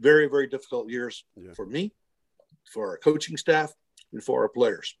 very, very difficult years for me, for our coaching staff, and for our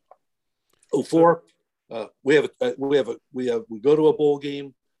players. 04, we go to a bowl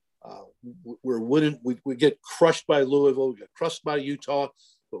game. We're winning. We get crushed by Louisville. We get crushed by Utah,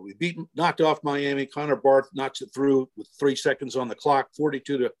 but we knocked off Miami. Connor Barth knocks it through with 3 seconds on the clock,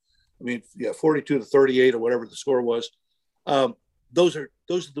 42 to 38 or whatever the score was. Those are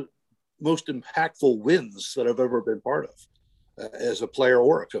the most impactful wins that I've ever been part of as a player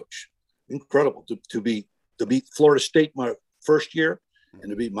or a coach. Incredible to beat Florida State my first year and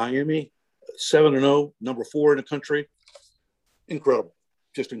to beat Miami 7-0, number 4 in the country. Incredible.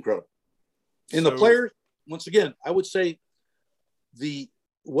 Just incredible. And the players, once again, I would say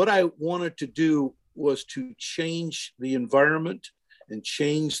what I wanted to do was to change the environment and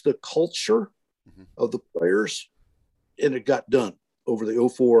change the culture of the players, and it got done over the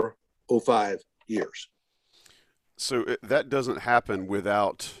 04, 05 years. So that doesn't happen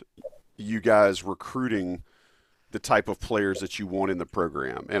without you guys recruiting the type of players that you want in the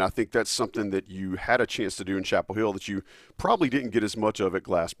program. And I think that's something that you had a chance to do in Chapel Hill that you probably didn't get as much of at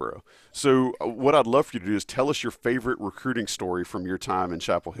Glassboro. So what I'd love for you to do is tell us your favorite recruiting story from your time in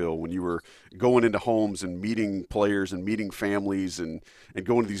Chapel Hill when you were going into homes and meeting players and meeting families and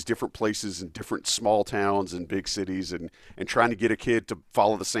going to these different places in different small towns and big cities and trying to get a kid to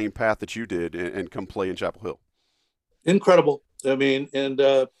follow the same path that you did and come play in Chapel Hill. Incredible. I mean, and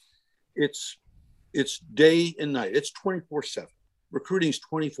it's day and night. It's 24/7. Recruiting is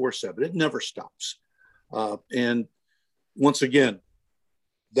 24/7. It never stops. And once again,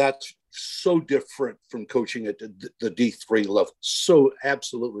 that's so different from coaching at the D3 level. So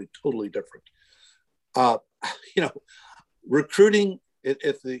absolutely, totally different. Recruiting at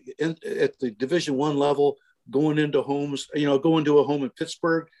the Division I level, going into homes, going to a home in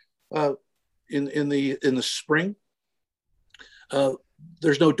Pittsburgh in the spring.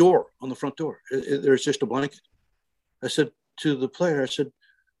 There's no door on the front door. There's just a blanket. I said to the player,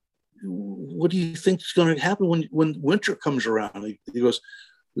 what do you think is going to happen when winter comes around? He goes,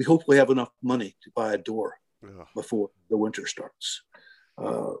 we hope we have enough money to buy a door before the winter starts.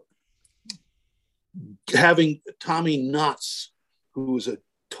 Having Tommy Knotts, who was a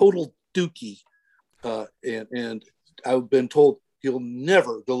total dookie, and I've been told he'll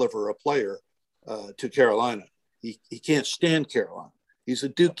never deliver a player to Carolina. He can't stand Carolina. He's a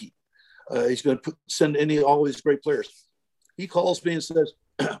dookie. He's going to send all his great players. He calls me and says,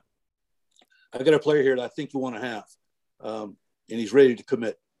 I got a player here that I think you want to have. And he's ready to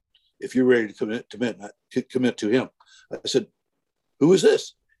commit. If you're ready to commit to him. I said, who is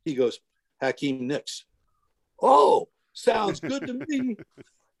this? He goes, Hakeem Nicks. Oh, sounds good to me.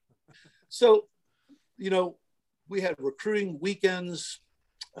 So, we had recruiting weekends.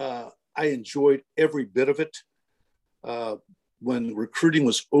 I enjoyed every bit of it. When recruiting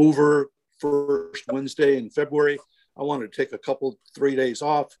was over first Wednesday in February, I wanted to take 3 days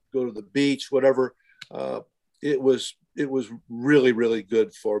off, go to the beach, whatever. It was really, really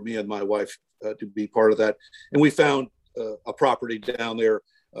good for me and my wife to be part of that. And we found a property down there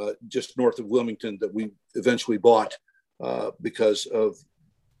just north of Wilmington that we eventually bought because of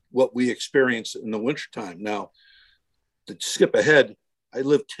what we experienced in the wintertime. Now, to skip ahead, I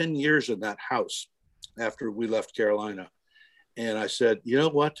lived 10 years in that house after we left Carolina. And I said, you know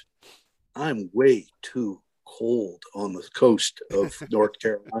what? I'm way too cold on the coast of North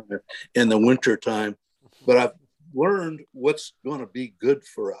Carolina in the wintertime, but I've learned what's going to be good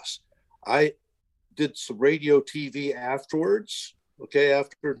for us. I did some radio TV afterwards,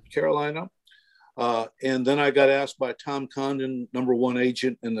 after Carolina. And then I got asked by Tom Condon, number one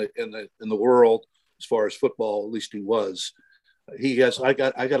agent in the world, as far as football, at least he was. I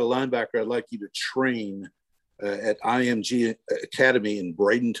got a linebacker I'd like you to train at IMG Academy in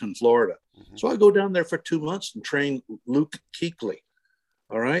Bradenton, Florida. Mm-hmm. So I go down there for 2 months and train Luke Kuechly.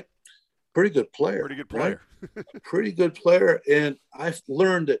 All right. Pretty good player. Right? Pretty good player. And I've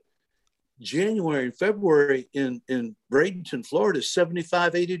learned that January and February in Bradenton, Florida is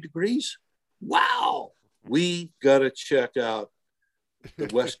 75, 80 degrees. Wow. We got to check out the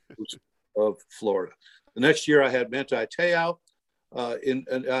west coast of Florida. The next year I had Manti Te'o in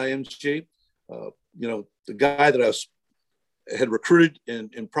IMG. The guy that I had recruited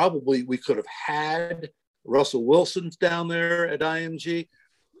and probably we could have had Russell Wilson's down there at IMG.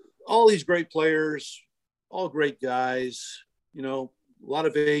 All these great players, all great guys, a lot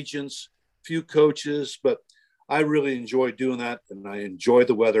of agents, few coaches, but I really enjoy doing that and I enjoy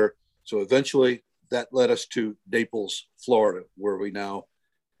the weather. So eventually that led us to Naples, Florida, where we now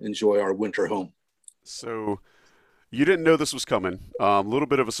enjoy our winter home. So you didn't know this was coming. A little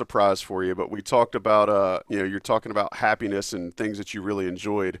bit of a surprise for you, but we talked about, you're talking about happiness and things that you really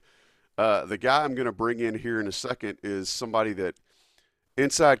enjoyed. The guy I'm going to bring in here in a second is somebody that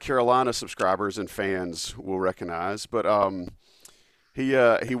Inside Carolina subscribers and fans will recognize, but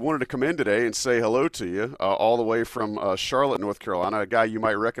he wanted to come in today and say hello to you all the way from Charlotte, North Carolina, a guy you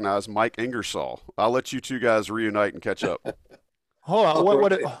might recognize, Mike Ingersoll. I'll let you two guys reunite and catch up. Hold on.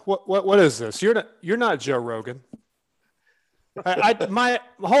 What is this? You're not Joe Rogan.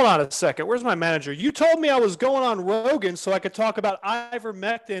 Hold on a second. Where's my manager? You told me I was going on Rogan so I could talk about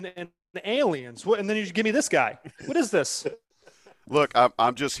ivermectin and aliens. And then you give me this guy. What is this? Look,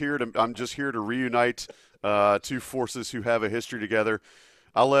 I'm just here to reunite two forces who have a history together.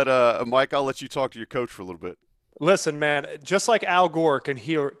 Mike, I'll let you talk to your coach for a little bit. Listen, man, just like Al Gore can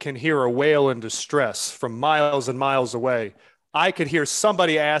hear a whale in distress from miles and miles away, I could hear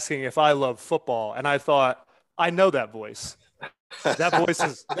somebody asking if I love football, and I thought, I know that voice.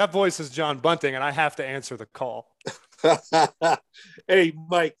 That voice is John Bunting, and I have to answer the call. Hey,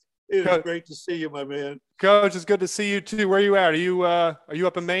 Mike, it was great to see you, my man. Coach, it's good to see you too. Where are you at? Are you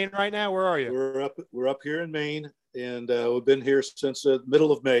up in Maine right now? Where are you? We're up here in Maine, and we've been here since the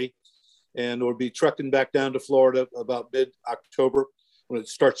middle of May, and we'll be trucking back down to Florida about mid-October when it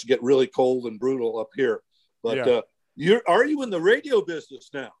starts to get really cold and brutal up here. But are you in the radio business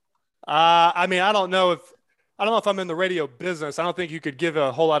now? I don't know if I'm in the radio business. I don't think you could give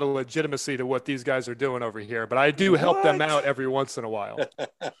a whole lot of legitimacy to what these guys are doing over here, but I do help them out every once in a while.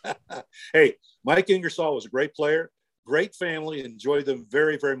 Hey, Mike Ingersoll was a great player, great family. Enjoy them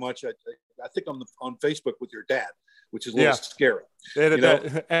very, very much. I think I'm on Facebook with your dad, which is a little scary.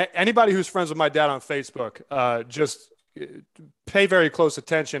 Anybody who's friends with my dad on Facebook, just pay very close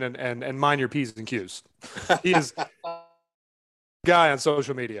attention and mind your P's and Q's. He is a guy on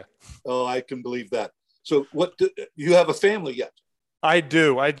social media. Oh, I can believe that. So you have a family yet? I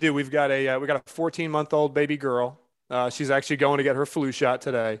do. We've got a 14-month-old baby girl. She's actually going to get her flu shot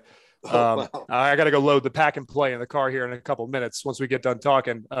today. Wow. I got to go load the pack and play in the car here in a couple of minutes once we get done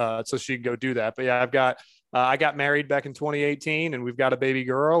talking, so she can go do that. But yeah, I got married back in 2018, and we've got a baby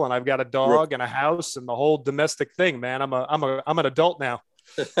girl, and I've got a dog and a house and the whole domestic thing, man. I'm an adult now.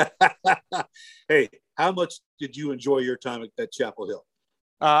 Hey, how much did you enjoy your time at Chapel Hill?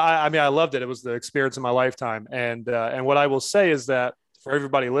 I loved it. It was the experience of my lifetime. And what I will say is that for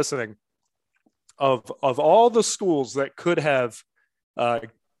everybody listening, of all the schools that could have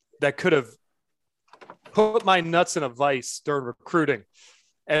put my nuts in a vice during recruiting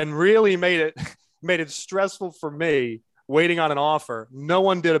and really made it stressful for me waiting on an offer, no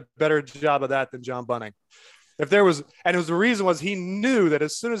one did a better job of that than John Bunting. The reason was he knew that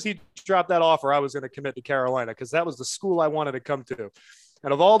as soon as he dropped that offer, I was going to commit to Carolina because that was the school I wanted to come to.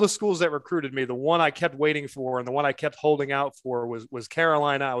 And of all the schools that recruited me, the one I kept waiting for and the one I kept holding out for was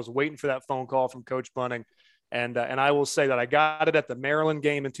Carolina. I was waiting for that phone call from Coach Bunting. And I will say that I got it at the Maryland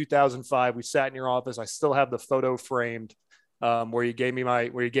game in 2005. We sat in your office. I still have the photo framed where you gave me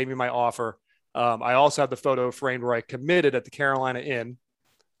my offer. I also have the photo framed where I committed at the Carolina Inn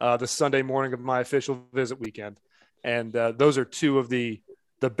the Sunday morning of my official visit weekend. And those are two of the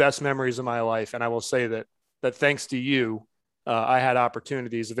best memories of my life. And I will say that thanks to you, I had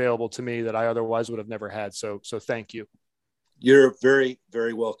opportunities available to me that I otherwise would have never had. So thank you. You're very,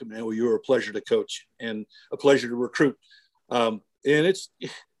 very welcome. And you were a pleasure to coach and a pleasure to recruit. And it's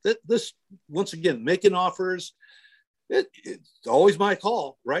this, once again, making offers. It's always my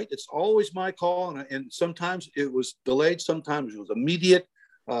call, right? It's always my call. And sometimes it was delayed. Sometimes it was immediate.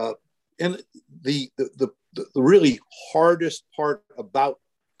 And the really hardest part about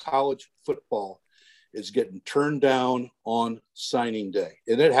college football is getting turned down on signing day.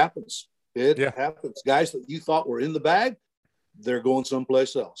 And it happens. It happens. Guys that you thought were in the bag, they're going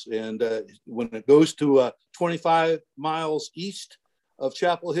someplace else. And when it goes to 25 miles east of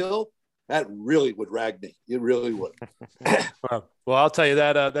Chapel Hill, that really would rag me. It really would. Well, I'll tell you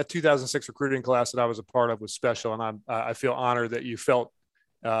that that 2006 recruiting class that I was a part of was special, and I feel honored that you felt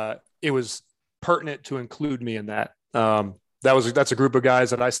it was pertinent to include me in that. That's a group of guys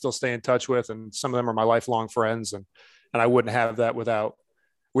that I still stay in touch with, and some of them are my lifelong friends, and I wouldn't have that without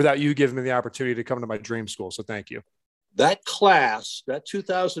you giving me the opportunity to come to my dream school. So thank you. That class, that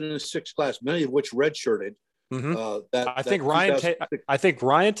 2006 class, many of which redshirted. I think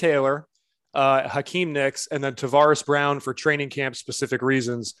Ryan Taylor, Hakeem Nicks, and then Tavares Brown, for training camp specific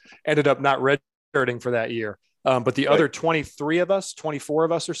reasons, ended up not redshirting for that year. But the other 24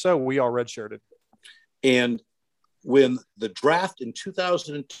 of us or so, we all redshirted. And when the draft in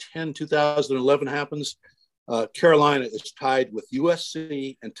 2010, 2011 happens, Carolina is tied with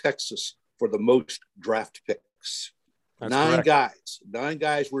USC and Texas for the most draft picks. That's Nine correct.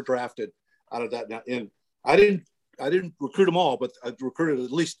 guys were drafted out of that. Now, and I didn't recruit them all, but I recruited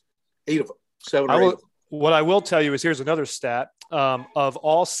at least 8 of them, 7 or 8 of them. What I will tell you is, here's another stat. Of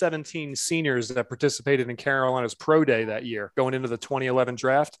all 17 seniors that participated in Carolina's pro day that year, going into the 2011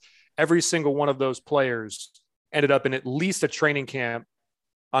 draft, every single one of those players ended up in at least a training camp,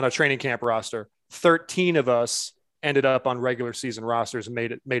 on a training camp roster. 13 of us ended up on regular season rosters and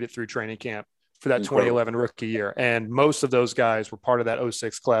made it through training camp for that 2011 rookie year. And most of those guys were part of that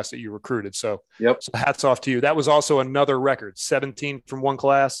 06 class that you recruited. So, so hats off to you. That was also another record, 17 from one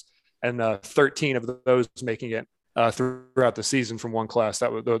class and 13 of those making it throughout the season from one class.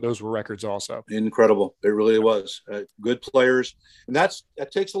 Those were records also. Incredible. It really was. Good players. And that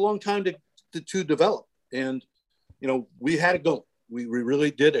takes a long time to develop. And, we had it going. We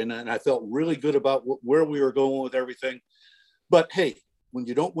really did. And I felt really good about where we were going with everything. But hey, when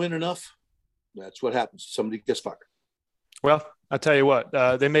you don't win enough, that's what happens. Somebody gets fired. Well, I'll tell you what,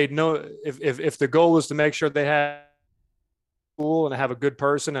 they made if the goal was to make sure they had school and have a good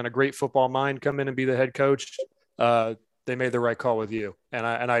person and a great football mind come in and be the head coach, they made the right call with you. And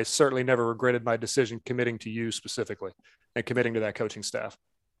I certainly never regretted my decision committing to you specifically and committing to that coaching staff.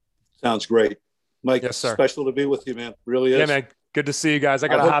 Sounds great. Mike, yes, sir. Special to be with you, man. Really is. Yeah, man. Good to see you guys. I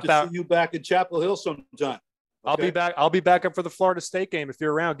got to hop out. See you back in Chapel Hill sometime. Okay? I'll be back up for the Florida State game. If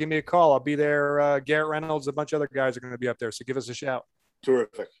you're around, give me a call. I'll be there. Garrett Reynolds, a bunch of other guys are going to be up there. So give us a shout.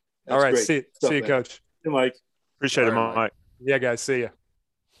 Terrific. That's all right. Great. See you, Coach. Hey, Mike. Appreciate it, Mike. Yeah, guys. See you.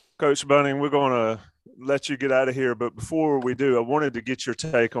 Coach Bunting, we're going to let you get out of here. But before we do, I wanted to get your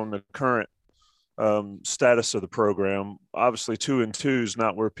take on the current status of the program. Obviously, 2-2 is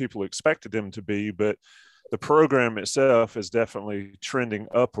not where people expected them to be, but the program itself is definitely trending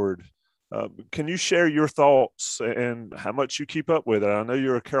upward. Can you share your thoughts and how much you keep up with it? I know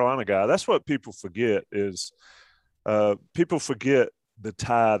you're a Carolina guy. That's what people forget is people forget the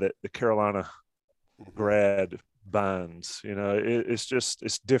tie that the Carolina grad binds.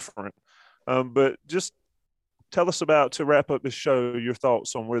 It's different. But just tell us about, to wrap up this show, your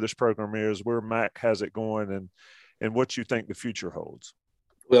thoughts on where this program is, where Mac has it going, and what you think the future holds.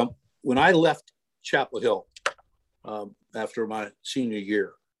 Well, when I left Chapel Hill after my senior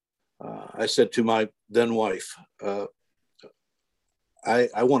year, I said to my then wife, I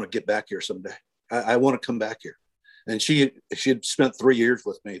want to get back here someday. I want to come back here. And she had spent 3 years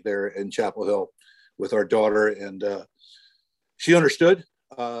with me there in Chapel Hill with our daughter, and she understood.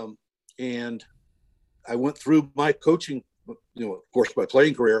 And I went through my coaching, of course, my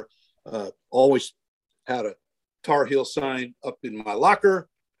playing career, always had a Tar Heel sign up in my locker,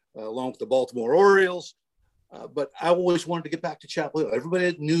 along with the Baltimore Orioles. But I always wanted to get back to Chapel Hill. Everybody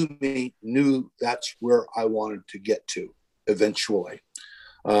that knew me knew that's where I wanted to get to eventually.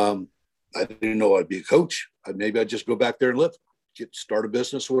 I didn't know I'd be a coach. Maybe I'd just go back there and live, start a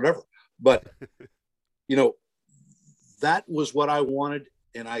business or whatever. But, that was what I wanted,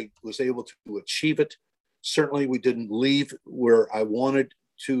 and I was able to achieve it. Certainly, we didn't leave where I wanted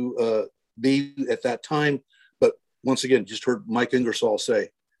to be at that time. But once again, just heard Mike Ingersoll say,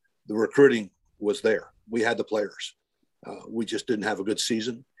 the recruiting was there. We had the players. We just didn't have a good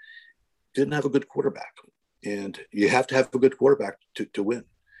season, didn't have a good quarterback. And you have to have a good quarterback to win.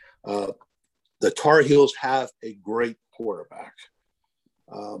 The Tar Heels have a great quarterback.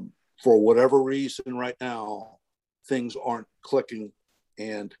 For whatever reason right now, things aren't clicking.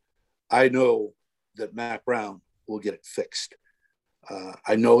 And I know that Mac Brown will get it fixed.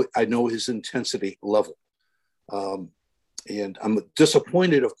 I know his intensity level. And I'm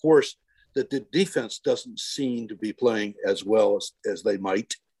disappointed, of course, that the defense doesn't seem to be playing as well as they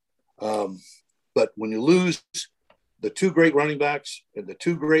might. But when you lose the 2 great running backs and the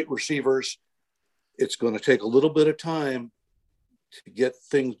 2 great receivers, it's going to take a little bit of time to get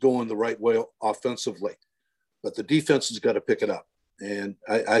things going the right way offensively. But the defense has got to pick it up. And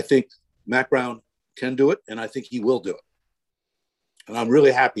I think Mack Brown can do it, and I think he will do it. And I'm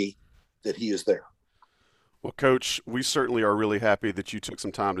really happy that he is there. Well, Coach, we certainly are really happy that you took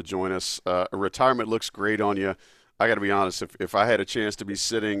some time to join us. A retirement looks great on you. I got to be honest, if I had a chance to be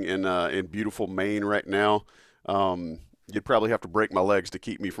sitting in beautiful Maine right now, you'd probably have to break my legs to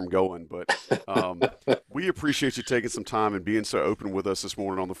keep me from going. But we appreciate you taking some time and being so open with us this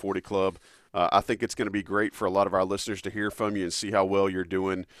morning on the 40 Club. I think it's going to be great for a lot of our listeners to hear from you and see how well you're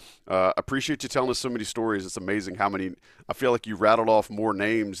doing. Appreciate you telling us so many stories. It's amazing how many – I feel like you rattled off more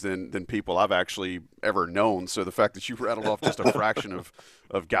names than people I've actually ever known. So the fact that you rattled off just a fraction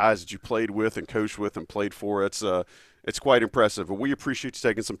of guys that you played with and coached with and played for, it's quite impressive. But we appreciate you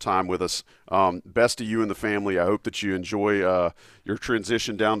taking some time with us. Best to you and the family. I hope that you enjoy your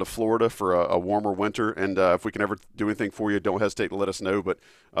transition down to Florida for a warmer winter. And if we can ever do anything for you, don't hesitate to let us know. But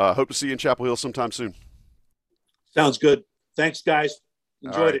hope to see you in Chapel Hill sometime soon. Sounds good. Thanks, guys.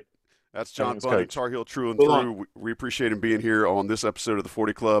 Enjoyed it. That's John Bunting, Tar Heel True and Through. We appreciate him being here on this episode of the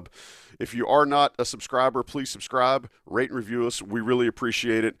 40 Club. If you are not a subscriber, please subscribe, rate and review us. We really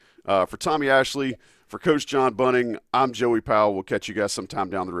appreciate it. For Tommy Ashley, for Coach John Bunting, I'm Joey Powell. We'll catch you guys sometime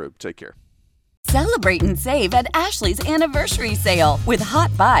down the road. Take care. Celebrate and save at Ashley's Anniversary Sale. With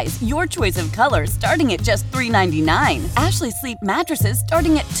Hot Buys, your choice of colors starting at just $3.99. Ashley Sleep mattresses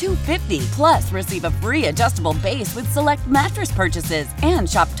starting at $2.50. Plus, receive a free adjustable base with select mattress purchases. And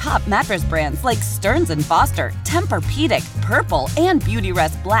shop top mattress brands like Stearns & Foster, Tempur-Pedic, Purple, and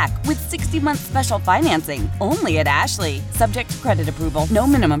Beautyrest Black with 60-month special financing. Only at Ashley. Subject to credit approval. No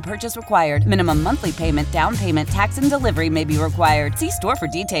minimum purchase required. Minimum monthly payment, down payment, tax, and delivery may be required. See store for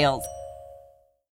details.